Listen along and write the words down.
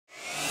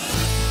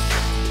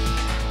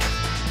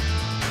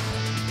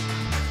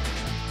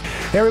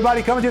Hey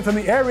everybody, coming to you from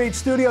the Air Raid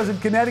Studios in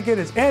Connecticut.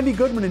 It's Andy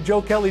Goodman and Joe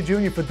Kelly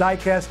Jr. for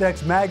Diecast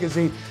X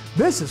Magazine.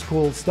 This is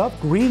cool stuff.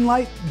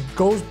 Greenlight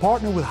goes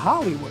partner with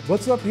Hollywood.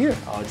 What's up here?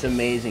 Oh, it's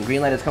amazing.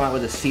 Greenlight has come out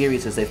with a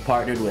series as they've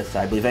partnered with,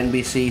 I believe,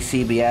 NBC,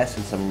 CBS,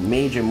 and some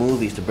major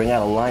movies to bring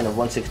out a line of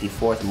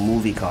 1/64th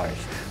movie cars.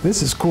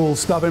 This is cool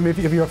stuff. I mean,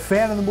 if you're a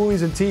fan of the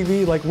movies and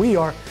TV like we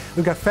are,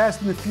 we've got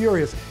Fast and the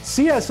Furious,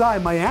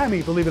 CSI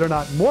Miami, believe it or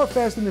not, more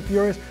Fast and the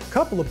Furious, a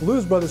couple of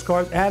Blues Brothers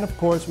cars, and of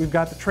course we've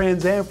got the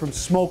Trans Am from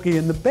Smokey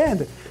and the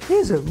Bandit.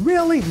 These are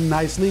really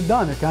nicely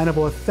done. They're kind of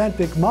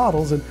authentic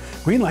models, and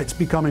Greenlight's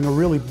becoming a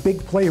really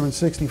big player in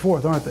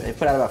 64th, aren't they? They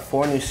put out about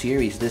 4 new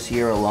series this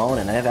year alone,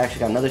 and they've actually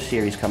got another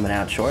series coming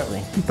out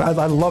shortly. I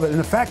love it. And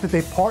the fact that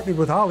they partnered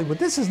with Hollywood,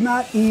 this is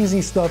not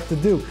easy stuff to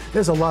do.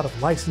 There's a lot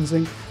of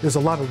licensing, there's a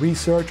lot of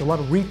research, a lot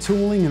of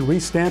retooling and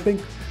restamping.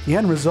 The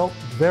end result,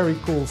 very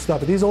cool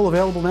stuff. Are these all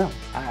available now?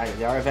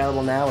 They are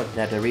available now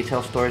at the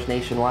retail stores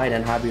nationwide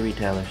and hobby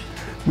retailers.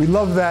 We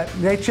love that.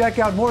 Hey, check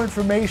out more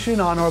information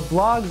on our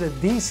blogs at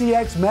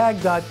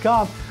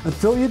dcxmag.com.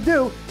 Until you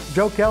do,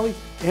 Joe Kelly,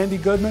 Andy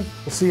Goodman,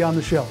 we'll see you on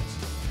the shelves.